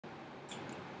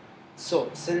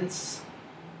So, since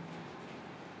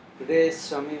today is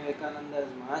Swami Vivekananda's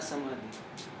Mahasamadhi,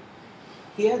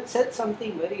 he had said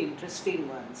something very interesting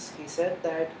once. He said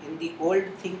that in the old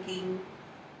thinking,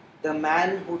 the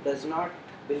man who does not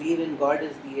believe in God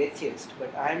is the atheist,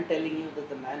 but I am telling you that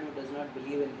the man who does not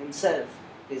believe in himself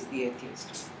is the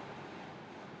atheist.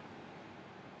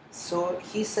 So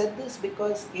he said this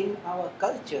because in our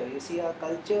culture, you see, our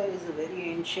culture is a very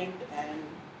ancient and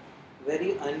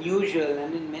very unusual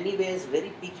and in many ways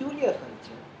very peculiar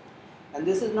culture. And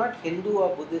this is not Hindu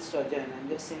or Buddhist or Jain, I'm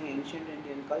just saying ancient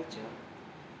Indian culture.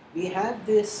 We have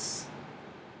this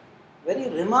very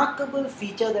remarkable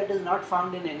feature that is not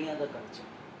found in any other culture.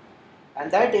 And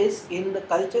that is, in the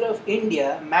culture of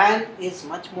India, man is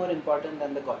much more important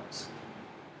than the gods.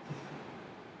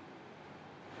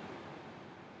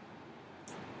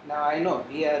 Now I know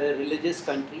we are a religious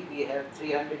country, we have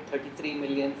 333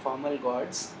 million formal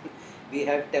gods, we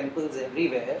have temples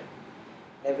everywhere,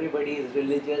 everybody is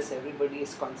religious, everybody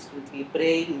is constantly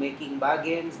praying, making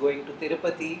bargains, going to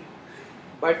Tirupati,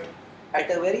 but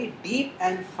at a very deep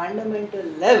and fundamental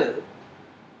level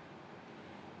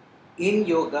in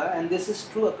yoga, and this is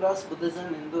true across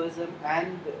Buddhism, Hinduism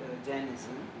and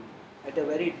Jainism, at a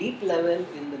very deep level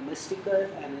in the mystical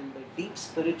and in the deep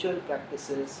spiritual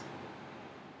practices,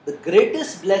 the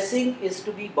greatest blessing is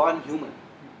to be born human.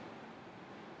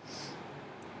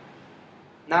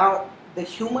 Now, the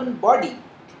human body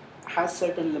has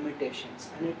certain limitations,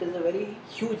 and it is a very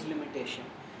huge limitation.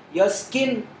 Your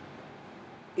skin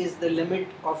is the limit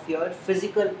of your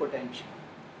physical potential.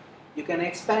 You can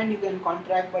expand, you can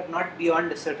contract, but not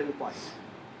beyond a certain point.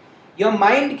 Your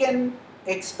mind can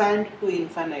expand to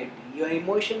infinity. Your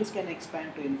emotions can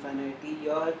expand to infinity.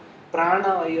 Your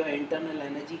prana or your internal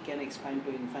energy can expand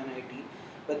to infinity.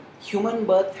 But human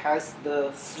birth has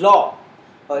the flaw,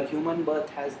 or human birth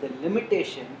has the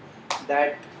limitation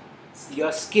that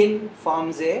your skin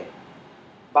forms a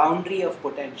boundary of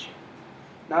potential.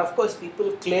 Now, of course,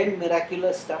 people claim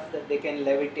miraculous stuff that they can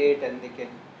levitate and they can,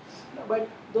 but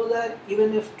those are,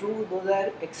 even if true, those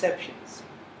are exceptions.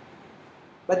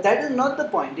 But that is not the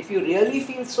point. If you really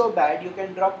feel so bad, you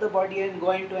can drop the body and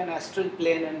go into an astral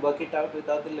plane and work it out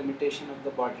without the limitation of the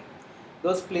body.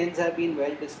 Those planes have been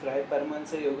well described.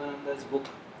 Paramahansa Yogananda's book,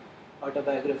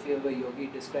 Autobiography of a Yogi,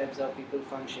 describes how people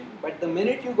function. But the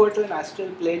minute you go to an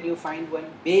astral plane, you find one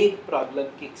big problem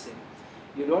kicks in.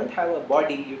 You don't have a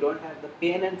body, you don't have the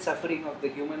pain and suffering of the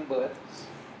human birth,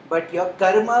 but your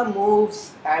karma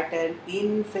moves at an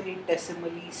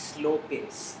infinitesimally slow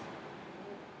pace.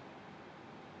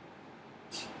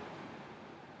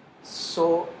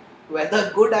 So,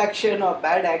 whether good action or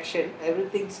bad action,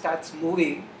 everything starts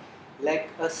moving like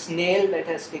a snail that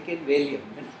has taken Valium.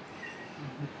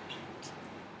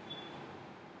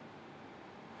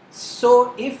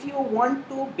 So, if you want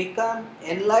to become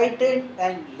enlightened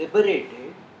and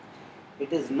liberated,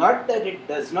 it is not that it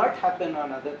does not happen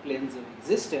on other planes of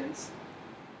existence,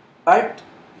 but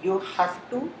you have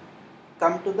to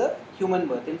come to the human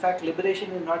birth. In fact,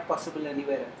 liberation is not possible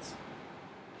anywhere else.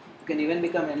 You can even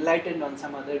become enlightened on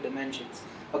some other dimensions.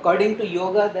 According to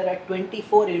yoga, there are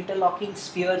 24 interlocking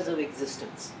spheres of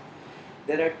existence.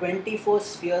 There are 24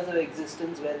 spheres of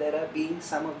existence where there are beings,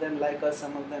 some of them like us,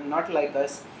 some of them not like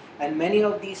us. And many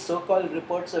of these so-called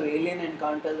reports of alien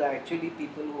encounters are actually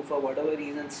people who for whatever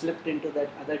reason slipped into that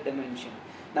other dimension.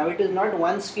 Now it is not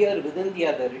one sphere within the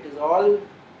other, it is all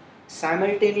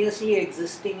simultaneously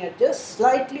existing at just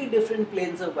slightly different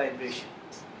planes of vibration.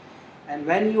 And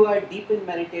when you are deep in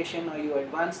meditation or you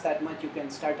advance that much, you can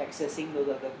start accessing those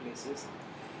other places.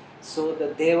 So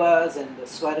the Devas and the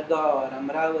Swarga or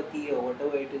Amravati or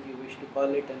whatever it is you wish to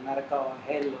call it, and Naraka or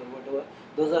Hell or whatever,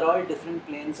 those are all different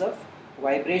planes of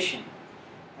vibration.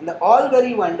 And they're all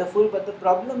very wonderful, but the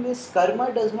problem is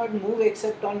karma does not move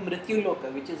except on Mrityu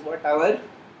Loka, which is what our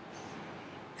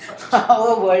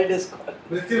world is called.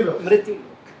 Mrityu Loka. Mrityu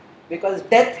Loka. Because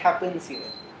death happens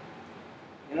here.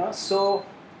 So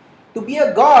to be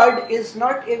a god is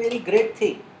not a very great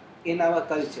thing in our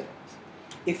culture.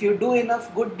 If you do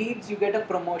enough good deeds, you get a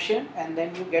promotion and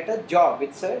then you get a job.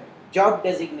 It's a job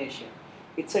designation.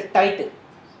 It's a title.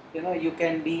 You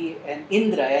can be an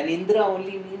Indra. An Indra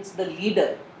only means the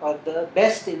leader or the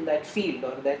best in that field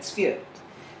or that sphere.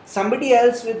 Somebody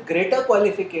else with greater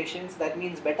qualifications, that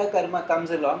means better karma comes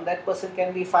along, that person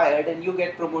can be fired and you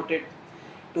get promoted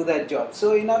to that job.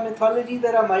 So in our mythology,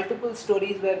 there are multiple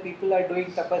stories where people are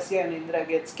doing tapasya and Indra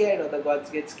gets scared or the gods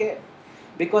get scared.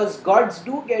 Because gods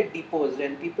do get deposed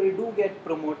and people do get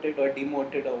promoted or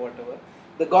demoted or whatever.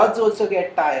 The gods also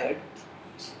get tired.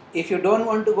 If you don't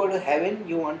want to go to heaven,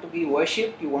 you want to be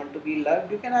worshipped, you want to be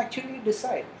loved, you can actually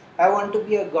decide. I want to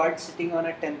be a god sitting on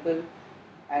a temple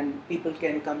and people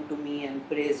can come to me and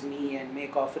praise me and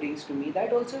make offerings to me.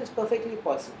 That also is perfectly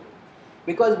possible.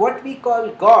 Because what we call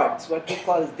gods, what we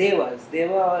call devas,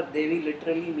 deva or devi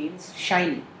literally means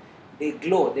shiny. They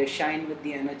glow, they shine with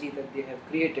the energy that they have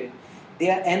created. They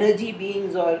are energy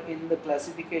beings, or in the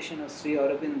classification of Sri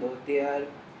Aurobindo, they are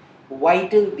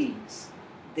vital beings.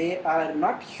 They are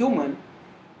not human,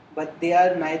 but they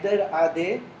are neither are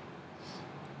they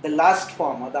the last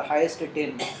form or the highest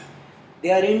attainment.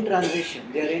 They are in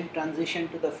transition. They are in transition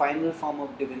to the final form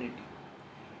of divinity.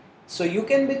 So you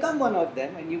can become one of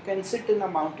them, and you can sit in a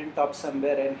mountain top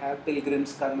somewhere and have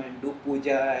pilgrims come and do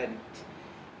puja, and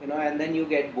and then you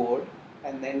get bored,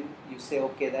 and then you say,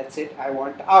 okay, that's it, I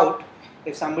want out.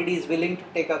 If somebody is willing to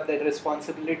take up that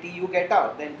responsibility, you get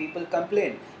out. Then people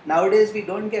complain. Nowadays we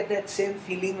don't get that same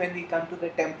feeling when we come to the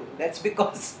temple. That's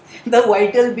because the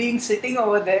vital being sitting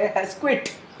over there has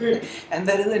quit. And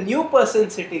there is a new person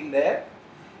sitting there,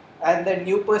 and the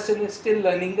new person is still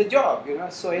learning the job.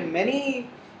 So in many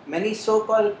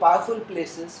so-called powerful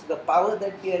places, the power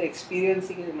that we are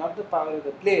experiencing is not the power of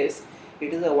the place.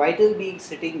 It is a vital being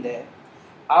sitting there.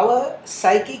 Our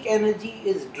psychic energy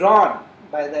is drawn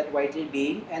by that vital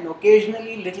being, and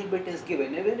occasionally little bit is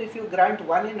given. Even if you grant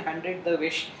 1 in 100 the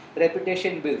wish,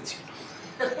 reputation builds.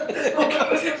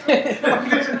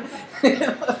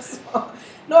 So,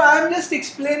 no, I'm just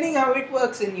explaining how it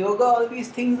works. In yoga, all these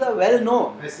things are well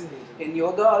known. In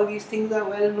yoga, all these things are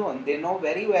well known. They know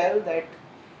very well that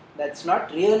that's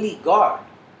not really God.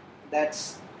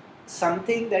 That's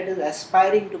something that is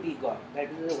aspiring to be God. That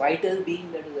is a vital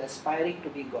being that is aspiring to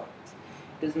be God.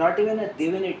 It is not even a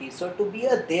divinity. So to be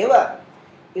a Deva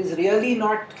is really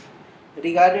not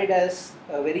regarded as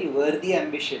a very worthy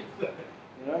ambition.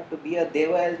 To be a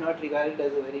Deva is not regarded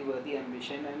as a very worthy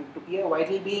ambition. And to be a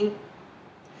vital being,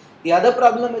 the other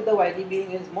problem with the vital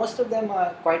being is most of them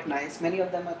are quite nice, many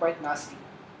of them are quite nasty.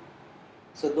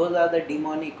 So those are the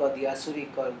demonic or the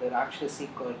asuric or the rakshasic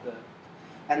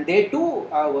and they too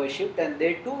are worshipped, and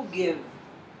they too give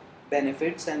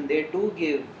benefits, and they too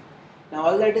give. Now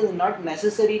all that is not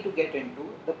necessary to get into.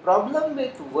 The problem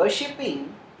with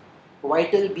worshipping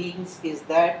vital beings is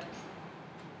that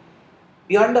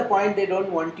beyond a point they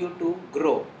don't want you to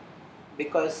grow,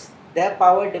 because their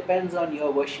power depends on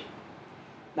your worship.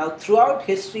 Now throughout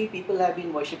history people have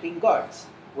been worshipping gods.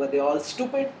 Were they all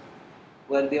stupid?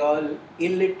 Were they all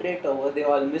illiterate, or were they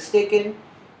all mistaken?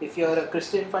 If you are a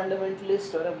Christian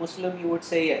fundamentalist or a Muslim, you would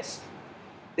say yes.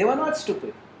 They were not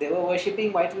stupid. They were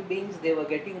worshipping vital beings, they were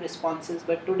getting responses,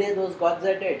 but today those gods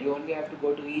are dead. You only have to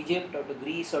go to Egypt or to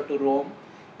Greece or to Rome,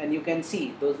 and you can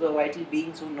see those were vital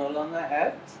beings who no longer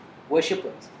have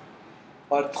worshippers.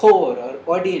 Or Thor or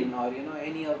Odin, or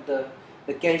any of the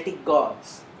Celtic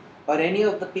gods, or any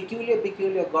of the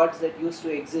peculiar gods that used to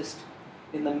exist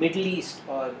in the Middle East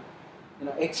or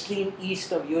extreme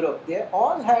east of Europe. They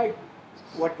all had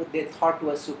what they thought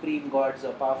were supreme gods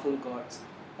or powerful gods,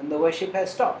 and the worship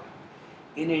has stopped.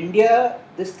 In India,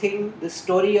 this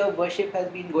story of worship has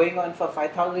been going on for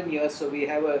 5,000 years, so we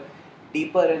have a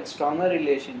deeper and stronger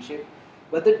relationship.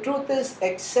 But the truth is,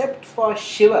 except for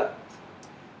Shiva,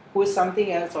 who is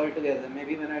something else altogether,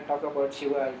 maybe when I talk about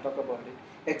Shiva, I'll talk about it.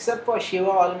 Except for Shiva,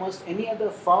 almost any other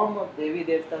form of Devi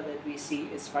Devta that we see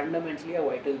is fundamentally a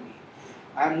vital being.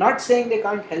 I am not saying they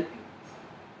can't help you.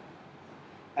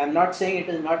 I am not saying it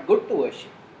is not good to worship.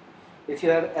 If you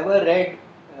have ever read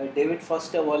David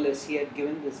Foster Wallace, he had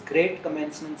given this great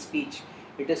commencement speech.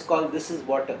 It is called "This is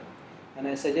Water," and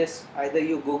I suggest either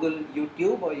you Google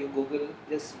YouTube or you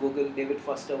just Google David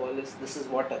Foster Wallace "This is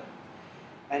Water."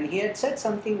 And he had said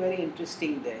something very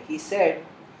interesting there. He said,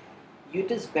 it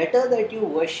is better that you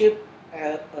worship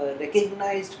a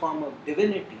recognized form of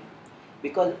divinity,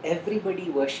 because everybody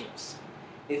worships.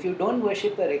 If you don't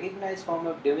worship a recognized form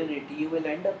of divinity, you will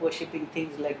end up worshipping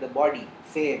things like the body,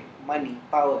 fame, money,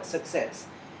 power, success.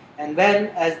 And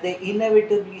as they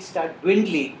inevitably start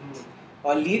dwindling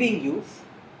or leaving you,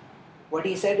 what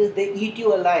he said is they eat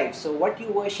you alive. So what you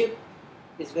worship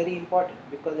is very important,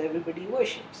 because everybody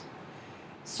worships.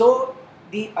 So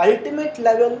the ultimate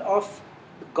level of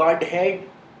Godhead,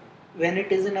 when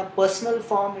it is in a personal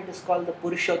form, it is called the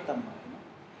Purushottama.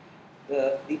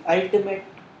 The ultimate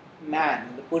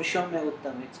man, the Purusham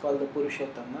Uttam, it's called the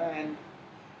Purushottama, and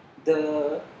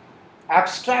the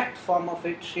abstract form of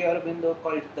it, Sri Aurobindo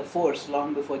called it the force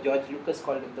long before George Lucas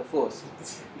called it the force.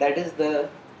 That is the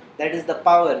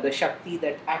power, the Shakti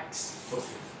that acts,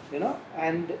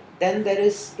 and then there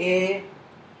is a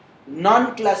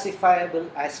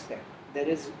non-classifiable aspect. There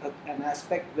is an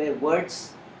aspect where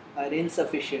words are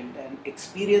insufficient and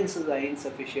experiences are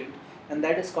insufficient, and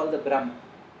that is called the Brahma.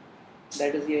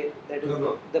 That is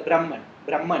Brahma. the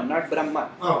Brahman, not Brahma.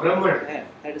 Oh, Brahman. Yeah,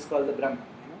 that is called the Brahman.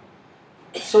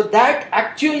 So that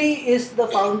actually is the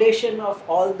foundation of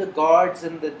all the gods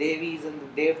and the Devis and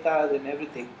the Devtas and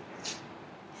everything.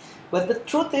 But the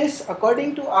truth is,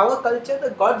 according to our culture, the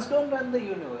gods don't run the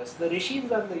universe. The rishis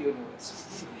run the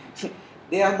universe.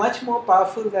 They are much more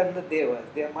powerful than the Devas.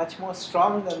 They are much more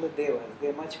strong than the Devas. They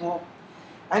are much more.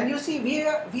 And you see,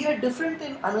 we are different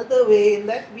in another way in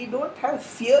that we don't have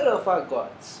fear of our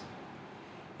gods.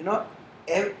 You know,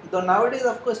 though nowadays,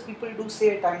 of course, people do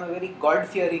say it, I'm a very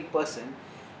God-fearing person.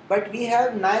 But we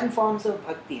have 9 forms of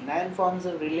bhakti, 9 forms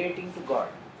of relating to God.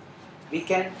 We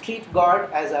can treat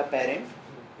God as our parent.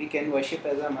 We can worship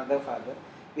as our mother, father.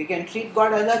 We can treat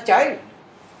God as our child.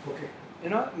 Okay. You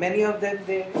know, many of them,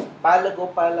 they Bala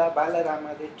Gopala, Bala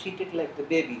Rama, they treat it like the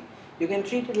baby. You can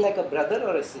treat it like a brother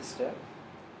or a sister.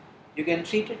 You can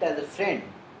treat it as a friend.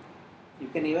 You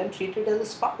can even treat it as a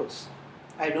spouse.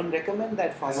 I don't recommend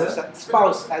that form of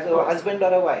spouse, as a husband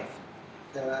or a wife.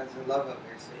 As a lover,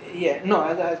 basically. Yeah, no,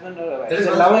 as a husband or a wife.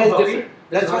 The lover is different.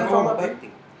 That's one form of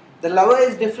bhakti. The lover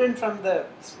is different from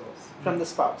the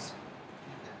spouse.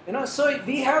 You know, so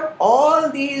we have all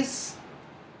these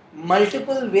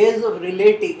multiple ways of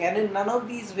relating, and in none of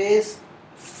these ways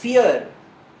fear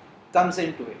comes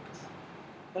into it.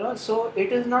 You know, so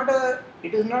it is not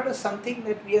a something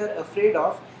that we are afraid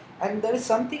of. And there is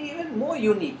something even more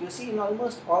unique. You see, in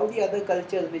almost all the other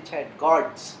cultures which had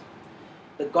gods,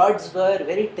 the gods were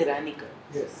very tyrannical.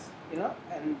 Yes. You know,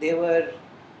 and they were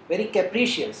very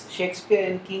capricious. Shakespeare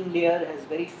in King Lear has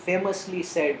very famously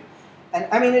said, and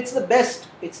I mean it's the best,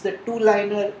 it's the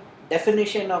 2-liner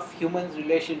definition of humans'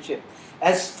 relationship.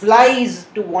 As flies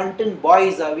to wanton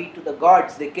boys are we to the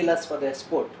gods, they kill us for their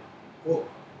sport. Oh.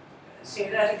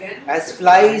 Say that again. As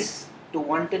flies to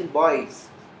wanton boys.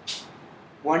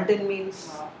 Wanton means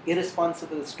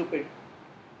irresponsible, stupid.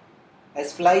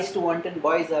 As flies to wanton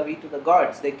boys are we to the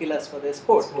gods, they kill us for their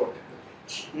sport.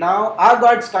 Now, our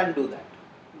gods can't do that,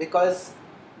 because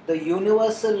the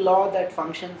universal law that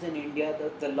functions in India,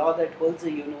 the law that holds the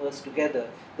universe together,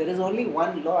 there is only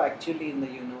one law actually in the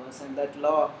universe, and that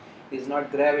law is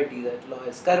not gravity, that law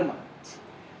is karma.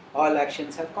 All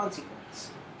actions have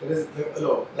consequence. That is the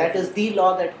law. That is the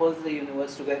law that holds the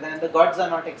universe together, and the gods are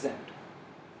not exempt.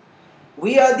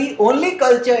 We are the only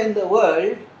culture in the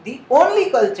world,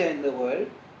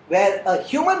 where a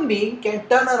human being can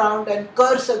turn around and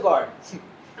curse a god.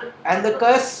 And the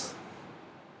curse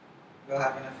Will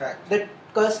have an effect. The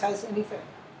curse has an effect.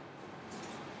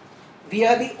 We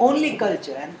are the only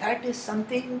culture, and that is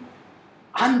something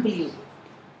unbelievable.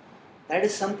 That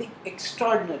is something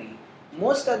extraordinary.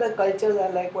 Most other cultures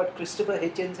are like what Christopher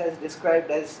Hitchens has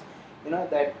described as, you know,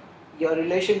 that your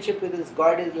relationship with this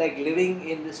God is like living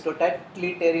in this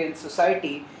totalitarian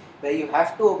society where you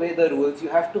have to obey the rules, you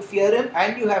have to fear Him,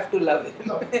 and you have to love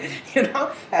Him. You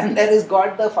know, and there is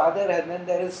God the Father, and then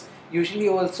there is usually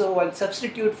also one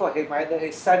substitute for Him, either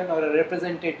His son or a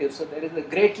representative. So there is the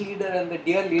great leader and the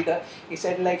dear leader. He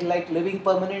said like living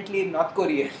permanently in North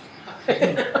Korea.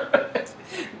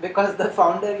 Because the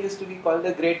founder used to be called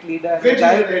the great leader,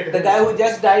 and the guy who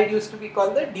just died used to be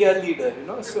called the dear leader, you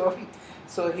know.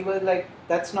 So he was like,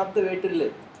 that's not the way to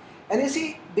live. And you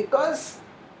see, because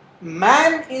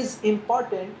man is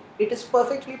important, it is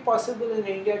perfectly possible in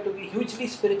India to be hugely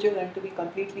spiritual and to be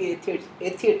completely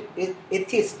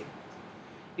atheistic.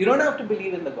 You don't have to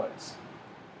believe in the gods.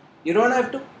 You don't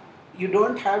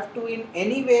have to in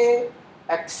any way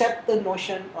accept the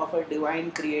notion of a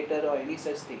divine creator or any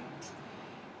such thing.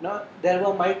 No, there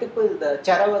were multiple, the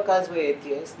Charavakas were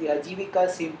atheists, the Ajivikas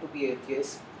seem to be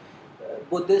atheists.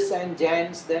 Buddhists and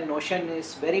Jains, their notion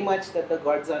is very much that the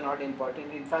gods are not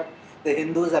important. In fact, the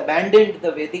Hindus abandoned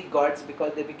the Vedic gods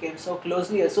because they became so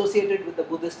closely associated with the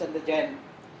Buddhist and the Jain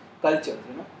cultures,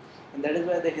 you know. And that is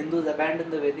why the Hindus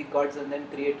abandoned the Vedic gods and then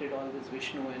created all this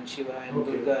Vishnu and Shiva and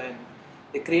Durga, and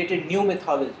they created new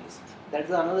mythologies. That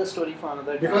is another story for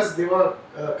another time. Because they were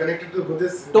connected to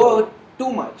Buddhist.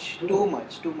 Too much.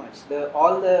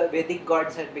 All the Vedic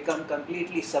gods had become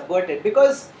completely subverted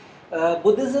because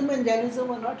Buddhism and Jainism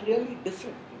were not really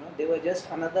different. You know, they were just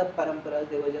another paramparas,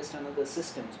 they were just another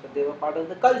systems, but they were part of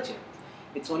the culture.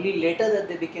 It's only later that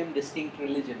they became distinct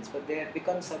religions, but they had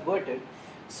become subverted.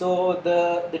 So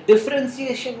the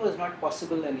differentiation was not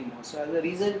possible anymore. So as a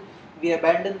reason, we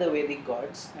abandoned the Vedic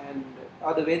gods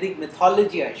or the Vedic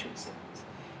mythology, I should say,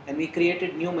 and we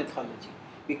created new mythology.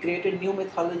 We created new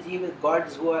mythology with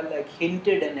gods who are like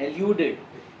hinted and alluded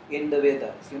in the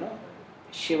Vedas. You know,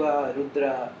 Shiva,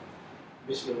 Rudra,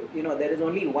 Vishnu. You know, there is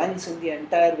only once in the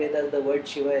entire Vedas the word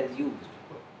Shiva is used.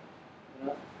 You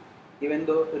know, Even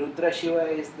though Rudra Shiva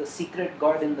is the secret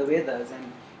god in the Vedas,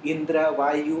 and Indra,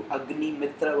 Vayu, Agni,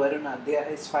 Mitra, Varuna, they are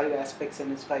his 5 aspects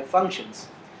and his 5 functions.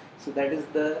 So that is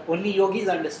the only yogis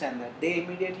understand that. They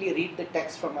immediately read the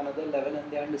text from another level and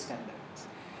they understand that.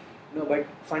 No, but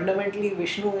fundamentally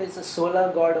Vishnu is a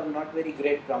solar god of not very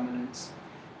great prominence.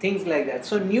 Things like that.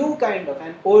 So new kind of,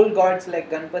 and old gods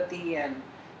like Ganpati and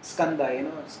Skanda,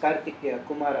 Kartikeya,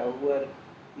 Kumara, who were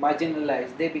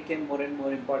marginalized, they became more and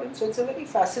more important. So it's a very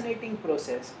fascinating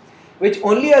process, which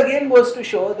only again goes to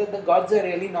show that the gods are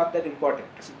really not that important.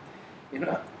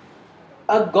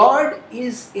 A god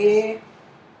is a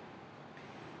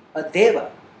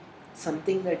Deva,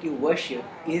 something that you worship,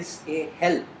 is a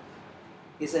help,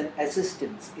 is an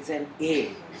assistance, is an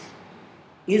aid,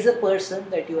 is a person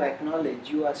that you acknowledge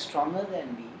you are stronger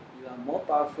than me, you are more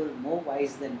powerful, more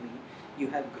wise than me, you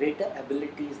have greater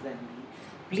abilities than me,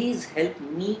 please help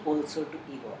me also to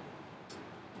evolve.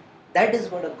 That is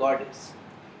what a god is.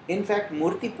 In fact,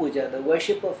 Murti Puja, the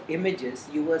worship of images,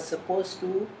 you were supposed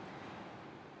to,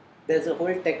 there's a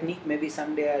whole technique, maybe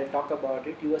someday I'll talk about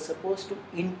it, you were supposed to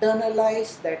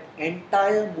internalize that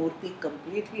entire Murti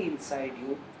completely inside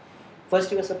you.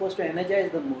 First you were supposed to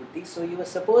energize the Murti, so you were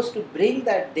supposed to bring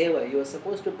that Deva, you were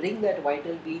supposed to bring that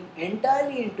vital being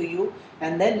entirely into you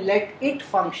and then let it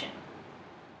function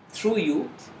through you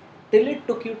till it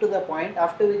took you to the point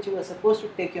after which you were supposed to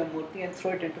take your Murti and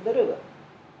throw it into the river.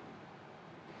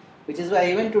 Which is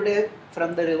why even today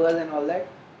from the rivers and all that,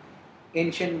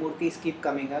 ancient Murtis keep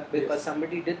coming up because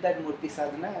somebody did that Murti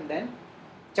sadhana and then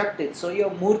chucked it. So your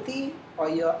Murti or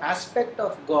your aspect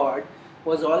of God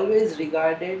was always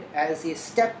regarded as a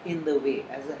step in the way,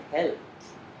 as a help,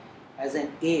 as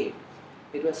an aid.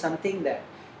 It was something that.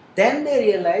 Then they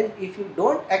realized if you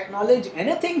don't acknowledge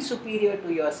anything superior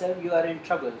to yourself, you are in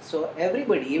trouble. So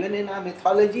everybody, even in our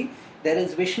mythology, there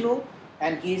is Vishnu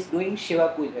and he is doing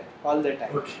Shiva Puja all the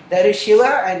time. Okay. There is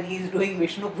Shiva and he is doing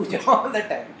Vishnu Puja all the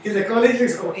time. He's acknowledging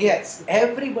something. Yes,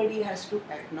 everybody has to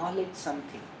acknowledge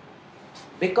something.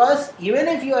 Because even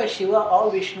if you are Shiva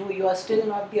or Vishnu, you are still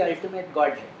not the ultimate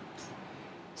Godhead.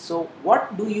 So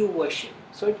what do you worship?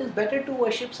 So it is better to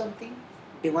worship something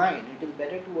divine. It is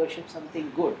better to worship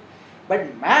something good.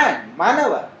 But man,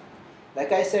 Manava,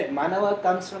 like I said, Manava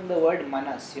comes from the word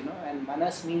Manas, and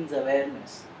Manas means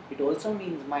awareness. It also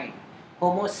means mind.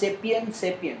 Homo sapiens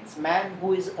sapiens, man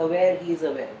who is aware, he is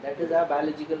aware. That is our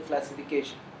biological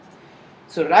classification.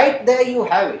 So right there you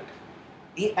have it.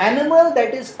 The animal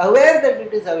that is aware that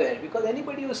it is aware, because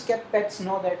anybody who's kept pets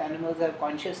know that animals have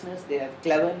consciousness, they have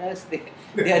cleverness, they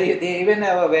even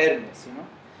have awareness,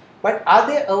 But are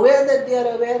they aware that they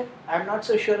are aware? I'm not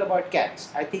so sure about cats.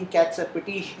 I think cats are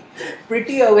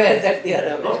pretty aware that they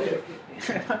are aware.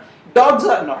 Dogs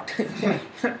are not.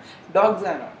 Dogs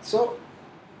are not.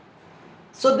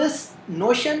 So this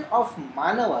notion of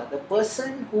Manava, the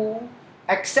person who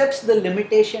accepts the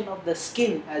limitation of the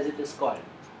skin, as it is called,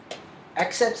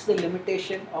 accepts the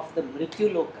limitation of the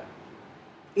Mrityuloka,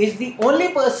 is the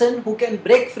only person who can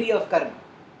break free of karma.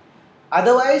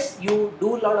 Otherwise, you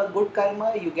do a lot of good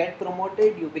karma, you get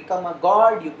promoted, you become a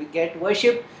god, you get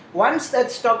worshipped. Once that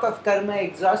stock of karma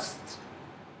exhausts,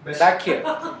 back here.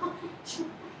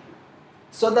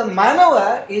 So the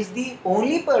Manava is the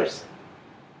only person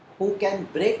who can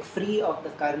break free of the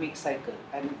karmic cycle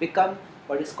and become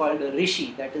what is called a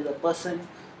rishi, that is a person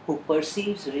who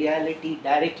perceives reality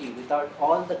directly without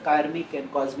all the karmic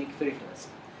and cosmic filters.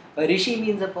 A rishi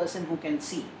means a person who can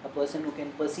see, a person who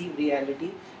can perceive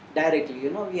reality directly.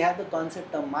 We have the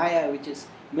concept of Maya, which is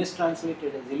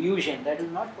mistranslated as illusion. That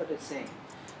is not what it's saying.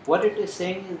 What it is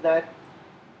saying is that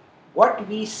what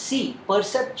we see,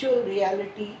 perceptual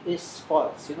reality is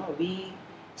false. We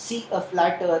see a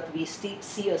flat earth, we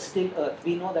see a still earth.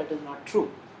 We know that is not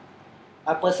true.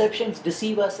 Our perceptions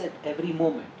deceive us at every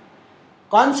moment.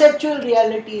 Conceptual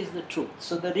reality is the truth.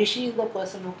 So the rishi is the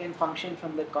person who can function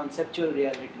from the conceptual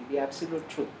reality, the absolute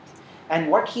truth. And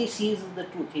what he sees is the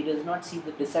truth. He does not see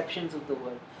the deceptions of the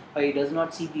world, or he does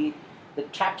not see the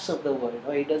traps of the world,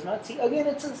 or he does not see, again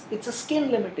it's a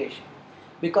skin limitation.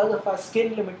 Because of our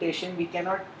skin limitation, we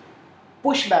cannot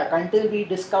push back until we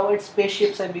discovered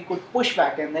spaceships and we could push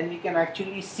back, and then we can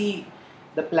actually see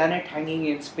the planet hanging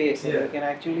in space, and we can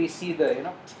actually see the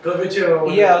curvature.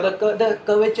 The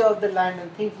curvature of the land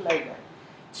and things like that.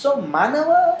 So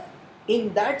Manava,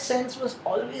 in that sense, was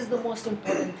always the most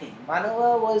important thing.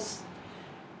 Manava was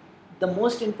the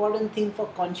most important thing for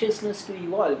consciousness to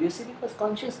evolve. You see, because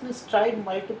consciousness tried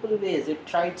multiple ways. It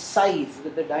tried size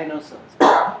with the dinosaurs,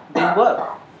 didn't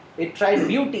work. It tried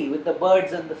beauty with the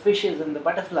birds and the fishes and the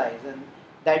butterflies, and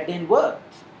that didn't work.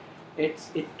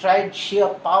 It tried sheer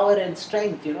power and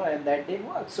strength, and that didn't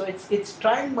work. So it's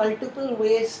trying multiple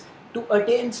ways to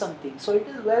attain something. So it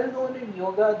is well known in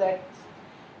yoga that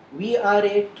we are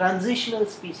a transitional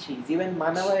species. Even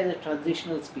Manava is a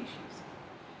transitional species.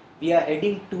 We are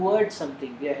heading towards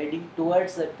something. We are heading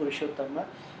towards that Purushottama.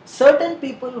 Certain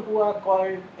people who are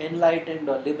called enlightened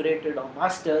or liberated or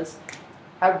masters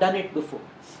have done it before.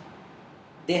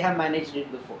 They have managed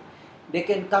it before. They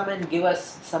can come and give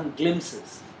us some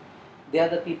glimpses. They are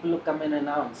the people who come and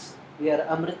announce, we are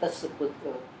Amritasya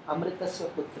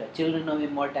Putra, children of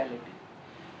immortality.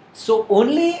 So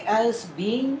only as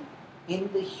being in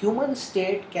the human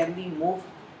state can we move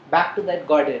back to that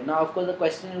Godhead. Now, of course, the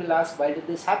question will ask, why did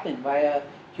this happen? Why are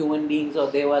human beings or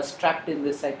devas trapped in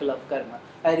this cycle of karma?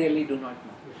 I really do not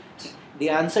know. The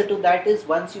answer to that is,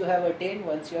 once you have attained,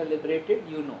 once you are liberated,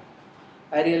 you know.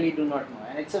 I really do not know.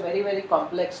 And it's a very, very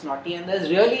complex, knotty, and there's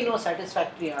really no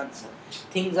satisfactory answer.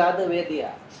 Things are the way they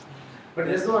are. But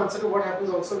there's no answer to what happens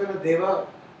also when a Deva,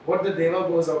 what the Deva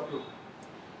goes out to.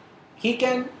 He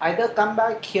can either come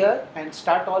back here and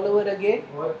start all over again,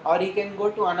 or he can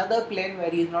go to another plane where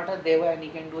he is not a Deva and he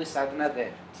can do his sadhana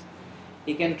there.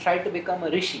 He can try to become a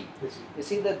Rishi. You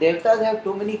see, the Devatas have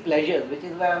too many pleasures, which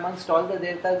is why amongst all the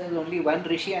Devatas there is only one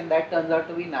Rishi, and that turns out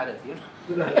to be Narad,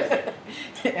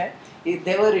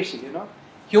 Deva Rishi,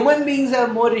 Human beings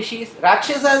have more Rishis,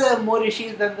 Rakshasas have more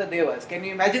Rishis than the Devas. Can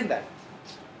you imagine that?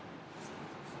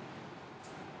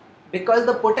 Because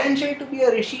the potential to be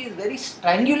a Rishi is very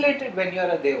strangulated when you are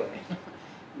a Deva.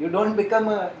 You don't become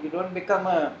a,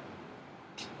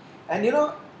 and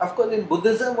of course in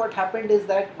Buddhism what happened is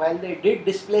that while they did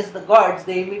displace the gods,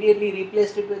 they immediately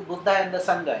replaced it with Buddha and the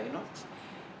Sangha,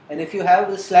 And if you have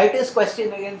the slightest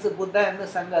question against the Buddha and the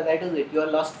Sangha, that is it, you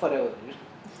are lost forever.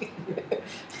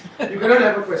 You cannot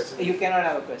have a question. You cannot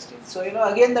have a question. So,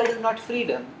 again that is not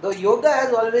freedom. Though yoga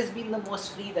has always been the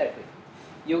most free that way.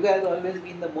 Yoga has always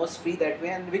been the most free that way,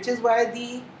 and which is why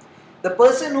the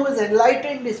person who is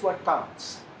enlightened is what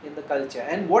counts in the culture.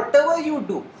 And whatever you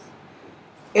do,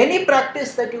 any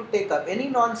practice that you take up, any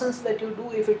nonsense that you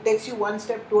do, if it takes you one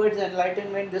step towards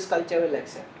enlightenment, this culture will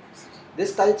accept.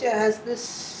 This culture has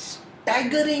this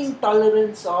staggering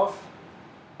tolerance of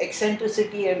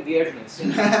eccentricity and weirdness.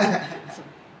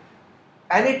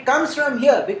 And it comes from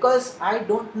here because I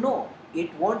don't know.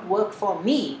 It won't work for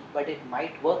me, but it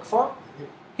might work for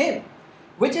him.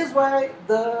 Which is why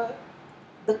the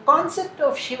concept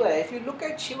of Shiva, if you look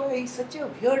at Shiva, he's such a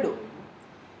weirdo.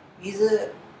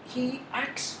 He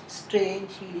acts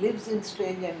strange, he lives in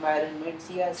strange environments,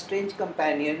 he has strange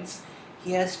companions,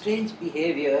 he has strange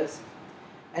behaviors,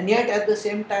 and yet at the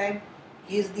same time,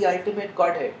 he is the ultimate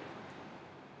Godhead.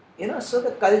 So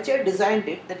the culture designed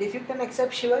it that if you can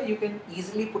accept Shiva, you can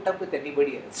easily put up with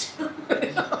anybody else.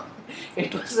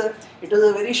 It was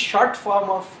a very short form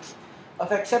of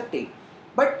accepting.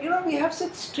 But we have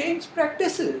such strange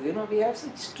practices. We have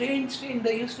such strange.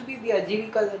 There used to be the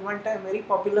Ajivikas at one time, very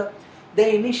popular.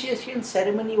 The initiation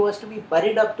ceremony was to be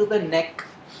buried up to the neck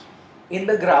in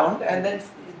the ground, and then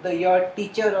your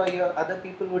teacher or your other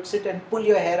people would sit and pull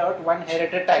your hair out one hair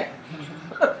at a time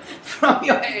from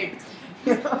your head.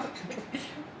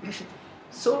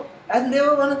 So, and they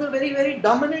were one of the very, very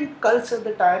dominant cults at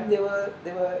the time. They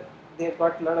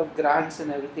got a lot of grants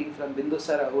and everything from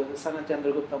Bindusara, who was the son of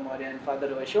Chandragupta Maurya and father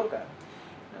of Ashoka.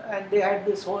 And they had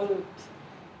this whole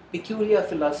peculiar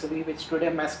philosophy which today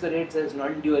masquerades as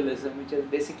non-dualism, which is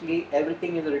basically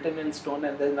everything is written in stone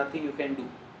and there's nothing you can do.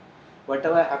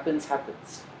 Whatever happens,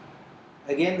 happens.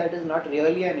 Again, that is not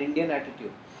really an Indian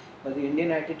attitude. But the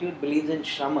Indian attitude believes in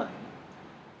shrama,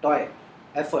 toil,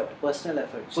 effort, personal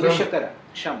effort, purushakara,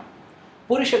 shama.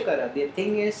 Purushakara, the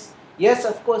thing is, yes,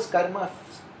 of course, karma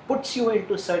puts you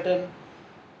into certain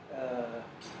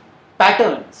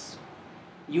patterns.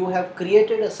 You have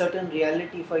created a certain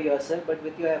reality for yourself, but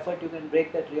with your effort you can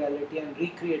break that reality and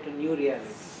recreate a new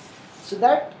reality. So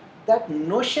that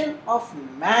notion of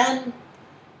man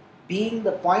being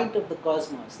the point of the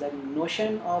cosmos, that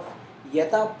notion of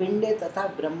yata pinde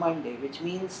tatha brahmande, which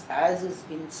means as is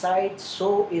inside,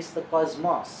 so is the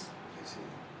cosmos.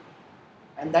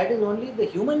 And that is only the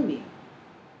human being.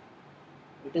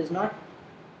 It is not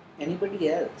anybody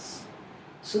else.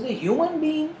 So the human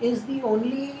being is the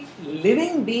only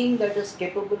living being that is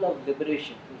capable of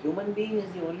liberation. The human being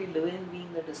is the only living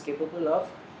being that is capable of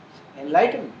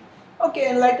enlightenment.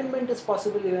 Okay, enlightenment is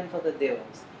possible even for the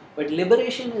devas, but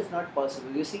liberation is not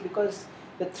possible. You see, because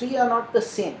the three are not the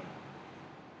same.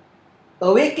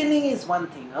 Awakening is one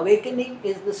thing. Awakening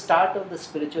is the start of the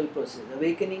spiritual process.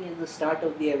 Awakening is the start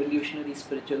of the evolutionary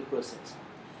spiritual process.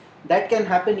 That can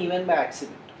happen even by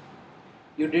accident.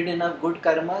 You did enough good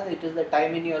karma, it is the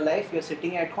time in your life, you're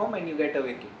sitting at home and you get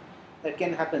awakened. That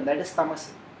can happen, that is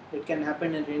tamasic. It can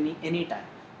happen at any time.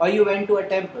 Or you went to a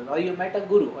temple, or you met a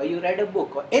guru, or you read a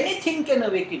book, or anything can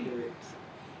awaken you.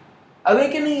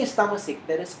 Awakening is tamasic.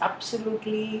 There is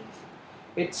absolutely,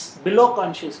 it's below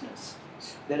consciousness.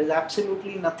 There is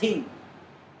absolutely nothing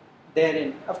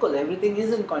therein. Of course, everything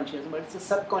is in conscious, but it's a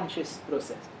subconscious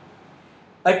process.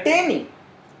 Attaining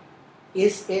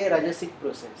is a rajasic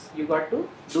process. You got to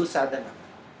do sadhana.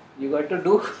 You got to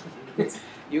do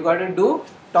you got to do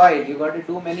toil. You got to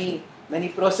do many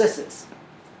processes.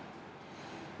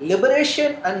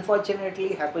 Liberation,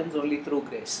 unfortunately, happens only through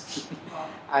grace.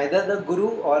 Either the guru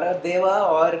or a deva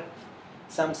or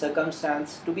some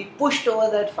circumstance to be pushed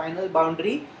over that final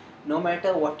boundary, no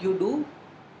matter what you do,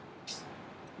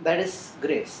 that is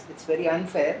grace. It's very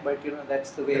unfair, but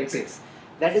that's the way it is.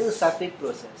 That is a sattvic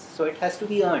process. So it has to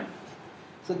be earned.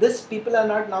 So this people are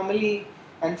not normally,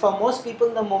 and for most people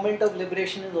the moment of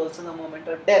liberation is also the moment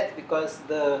of death, because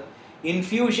the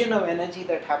infusion of energy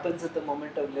that happens at the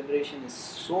moment of liberation is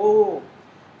so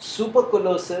super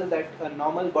colossal that a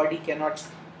normal body cannot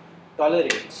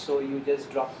tolerate. So you just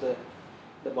drop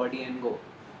the body and go.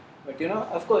 But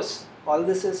of course, all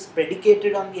this is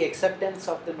predicated on the acceptance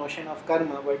of the notion of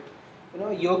karma. But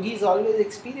yogis always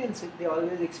experience it. They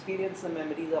always experience the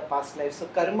memories of past lives. So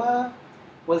karma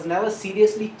was never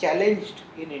seriously challenged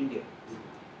in India.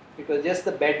 It was just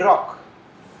the bedrock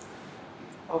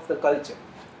of the culture.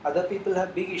 Other people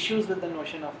have big issues with the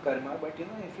notion of karma, but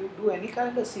if you do any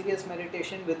kind of serious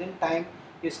meditation, within time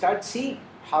you start seeing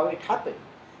how it happened,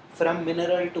 from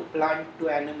mineral to plant to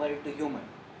animal to human.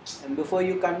 And before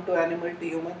you come to animal to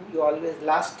human, you always,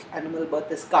 last animal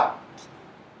birth is cow,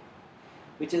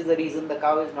 which is the reason the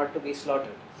cow is not to be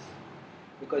slaughtered,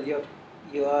 because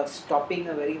you are stopping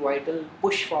a very vital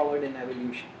push forward in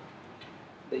evolution.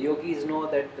 The yogis know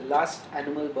that the last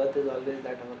animal birth is always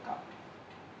that of a cow,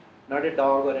 not a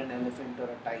dog or an elephant or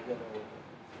a tiger or whatever.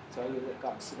 It's always a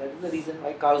cow. So that is the reason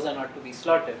why cows are not to be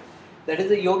slaughtered. That is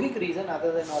the yogic reason,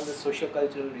 other than all the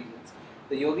socio-cultural reasons.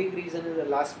 The yogic reason is the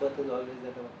last birth is always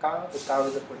that of a cow. The cow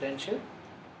is a potential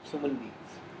human being.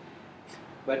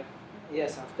 But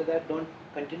yes, after that, don't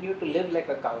continue to live like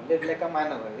a cow. Live like a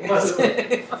manava.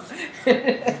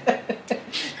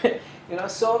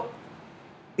 Yes. So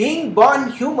being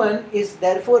born human is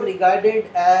therefore regarded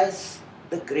as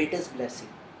the greatest blessing.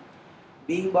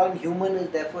 Being born human is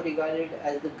therefore regarded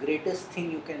as the greatest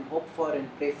thing you can hope for and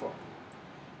pray for.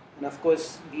 And of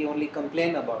course, we only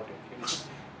complain about it.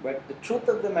 But the truth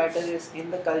of the matter is, in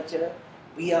the culture,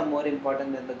 we are more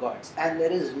important than the gods. And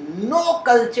there is no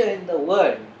culture in the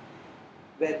world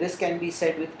where this can be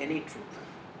said with any truth.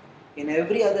 In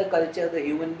every other culture, the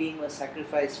human being was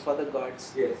sacrificed for the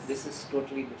gods. Yes. This is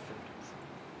totally different.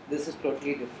 This is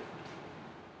totally different.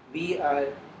 We are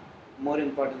more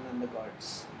important than the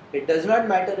gods. It does not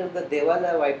matter if the Devas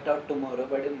are wiped out tomorrow,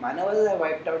 but if Manavas are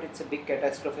wiped out, it's a big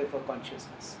catastrophe for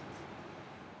consciousness.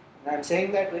 And I'm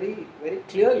saying that very, very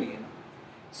clearly.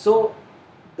 So,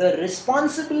 the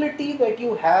responsibility that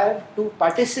you have to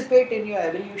participate in your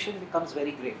evolution becomes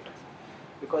very great.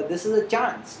 Because this is a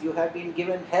chance. You have been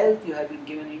given health, you have been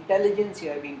given intelligence,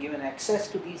 you have been given access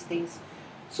to these things.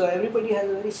 So everybody has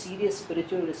a very serious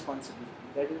spiritual responsibility.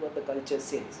 That is what the culture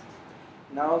says.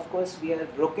 Now, of course, we are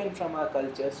broken from our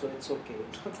culture, so it's okay.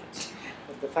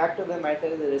 But the fact of the matter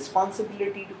is, the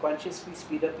responsibility to consciously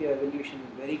speed up your evolution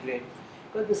is very great.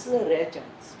 Because this is a rare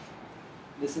chance.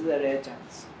 This is a rare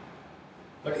chance.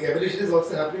 But evolution is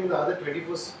also happening in the other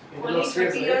 24 Only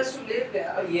 30 years to live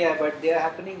there. Yeah, but they are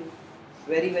happening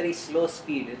very, very slow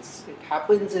speed. It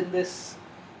happens in this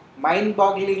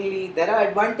mind-bogglingly. There are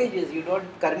advantages.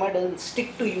 Karma doesn't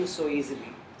stick to you so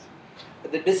easily.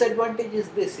 But the disadvantage is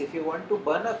this: if you want to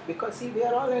burn up, because see, we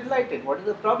are all enlightened. What is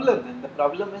the problem? And the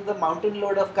problem is the mountain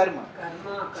load of karma.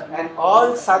 And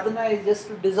all sadhana is just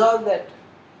to dissolve that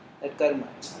karma.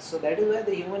 So that is why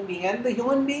the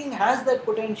human being has that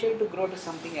potential to grow to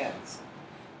something else.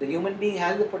 The human being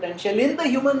has the potential. In the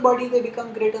human body, they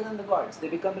become greater than the gods. They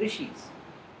become rishis.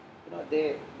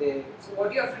 They. So what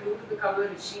do you have to do to become a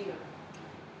rishi?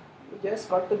 You just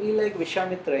got to be like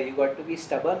Vishwamitra. You got to be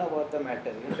stubborn about the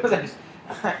matter.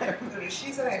 The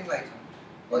rishis are enlightened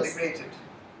or Yes. liberated.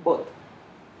 Both.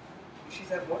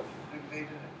 Rishis are both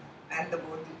liberated, and the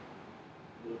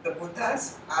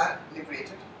Buddhas are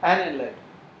liberated And enlightened.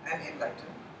 and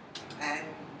enlightened, and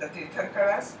the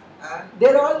Tirthankaras are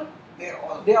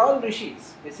They're all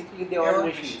rishis. Basically, they're all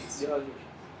rishis. They're all rishis.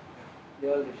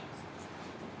 They're all rishis.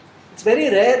 It's very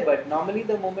rare, but normally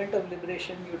the moment of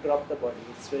liberation, you drop the body.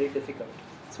 It's very difficult.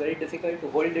 It's very difficult to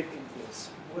hold it in place.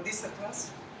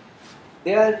 Bodhisattvas.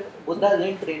 They are Buddhas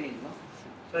in training, no?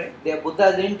 Sorry? They are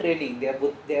Buddhas in training. They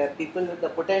are people with the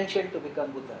potential to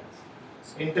become Buddhas.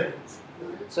 Internet.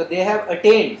 So they have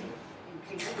attained.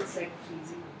 It's like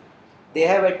freezing. They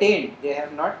have attained. They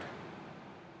have not.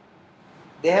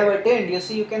 They have attained. You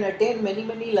see, you can attain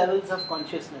many levels of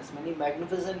consciousness, many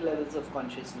magnificent levels of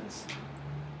consciousness.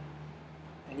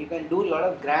 And you can do a lot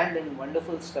of grand and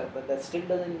wonderful stuff, but that still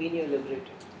doesn't mean you're liberated.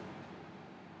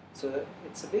 So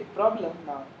it's a big problem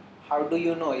now. How do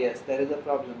you know? Yes, there is a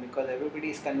problem because everybody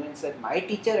is convinced that my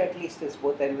teacher at least is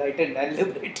both enlightened and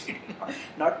liberated.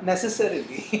 Not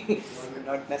necessarily.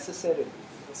 Not necessarily.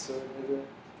 So there's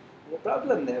a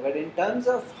problem there. But in terms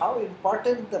of how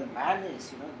important the man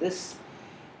is, this,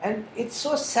 and it's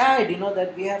so sad,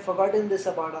 that we have forgotten this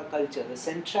about our culture, the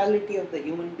centrality of the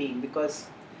human being, because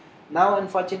now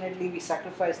unfortunately we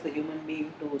sacrifice the human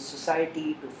being to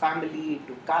society, to family,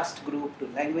 to caste group, to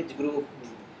language group.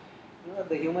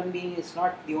 The human being is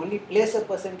not the only place a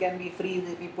person can be free is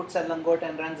if he puts a langot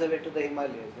and runs away to the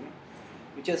Himalayas,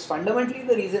 which is fundamentally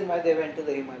the reason why they went to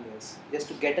the Himalayas, just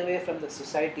to get away from the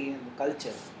society and the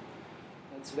culture.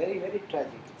 It's very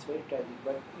tragic. It's very tragic.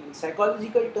 But in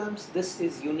psychological terms, this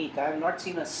is unique. I have not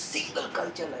seen a single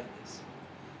culture like this.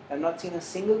 I have not seen a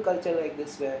single culture like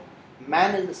this where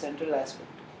man is the central aspect.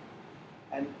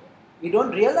 And we don't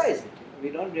realize it.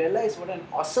 We don't realize what an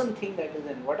awesome thing that is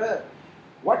and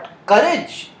what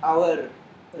courage our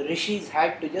rishis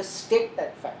had to just state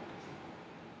that fact.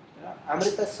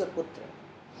 Amritasya Putra.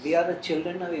 We are the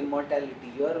children of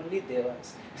immortality. You are only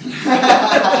devas.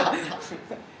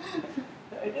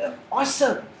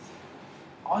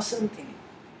 Awesome thing.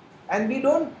 And we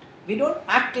don't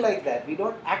act like that. We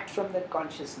don't act from that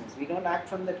consciousness. We don't act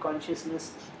from that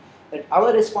consciousness that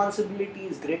our responsibility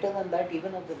is greater than that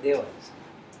even of the devas.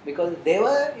 Because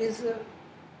Deva is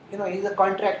he's a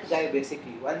contract guy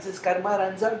basically. Once his karma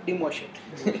runs out, demotion.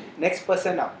 Next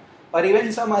person out. Or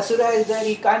even some asura is there,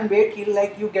 he can't wait, he'll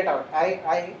like, you get out.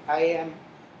 I am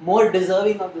more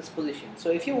deserving of this position. So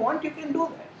if you want, you can do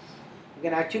that. You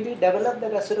can actually develop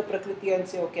that asura prakriti and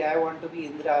say, okay, I want to be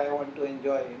Indra, I want to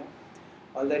enjoy,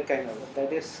 all that kind of.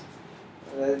 That is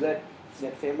that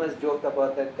famous joke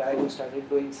about that guy who started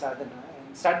doing sadhana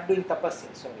and started doing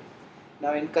tapasya, sorry.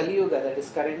 Now in Kali Yuga, that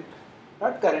is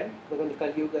not current, because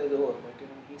Kali Yuga is over, but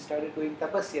he started doing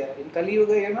tapasya. In Kali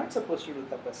Yuga, you're not supposed to do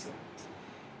tapasya.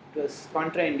 It was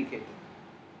contraindicated.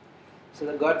 So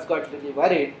the gods got a little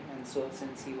worried, and so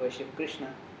since he worshipped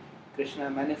Krishna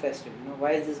manifested,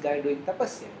 why is this guy doing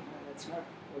tapasya? That's not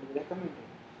what is recommended.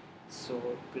 So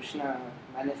Krishna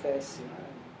manifests,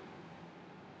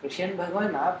 Krishna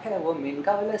Bhagwan aap hai, wo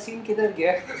Menka wala scene kidhar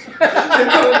gaya?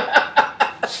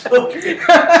 So,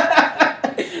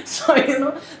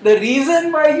 the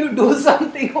reason why you do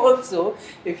something also,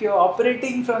 if you're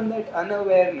operating from that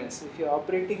unawareness, if you're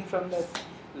operating from that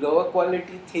lower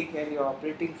quality thing and you're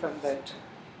operating from that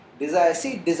desire.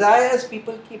 See, desires,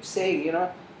 people keep saying,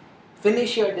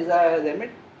 finish your desires. I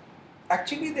mean,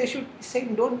 actually they should be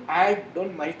saying don't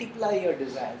multiply your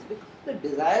desires, because the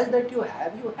desires that you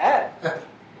have.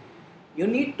 You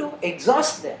need to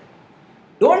exhaust them.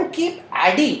 Don't keep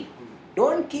adding.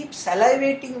 Don't keep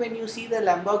salivating when you see the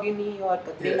Lamborghini or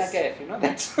Katrina Kaif,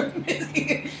 that's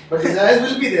But desires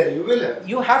will be there, you will have.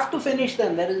 You have to finish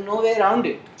them, there is no way around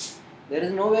it.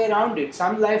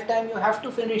 Some lifetime you have to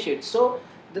finish it. So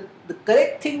the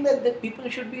correct thing that people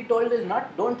should be told is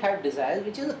not don't have desires,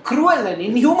 which is a cruel and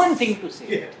inhuman thing to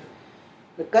say. Yeah.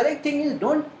 The correct thing is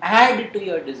don't add to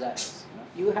your desires.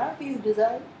 You have these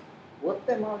desires, work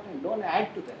them out and don't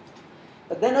add to them.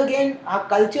 But then again, our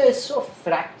culture is so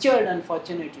fractured,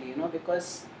 unfortunately,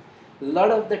 because a lot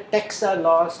of the texts are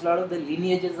lost, a lot of the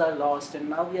lineages are lost, and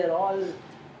now we are all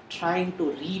trying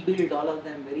to rebuild all of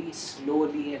them very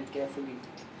slowly and carefully.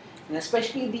 And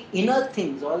especially the inner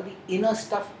things, all the inner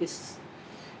stuff is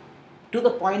to the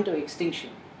point of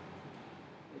extinction.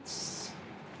 It's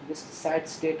just a sad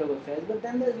state of affairs. But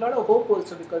then there's a lot of hope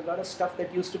also, because a lot of stuff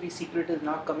that used to be secret is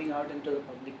now coming out into the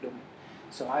public domain.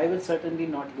 So I will certainly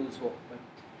not lose hope, but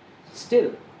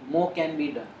still more can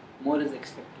be done, more is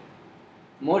expected.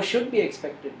 More should be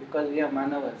expected because we are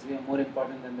manavas, we are more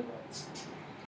important than the gods.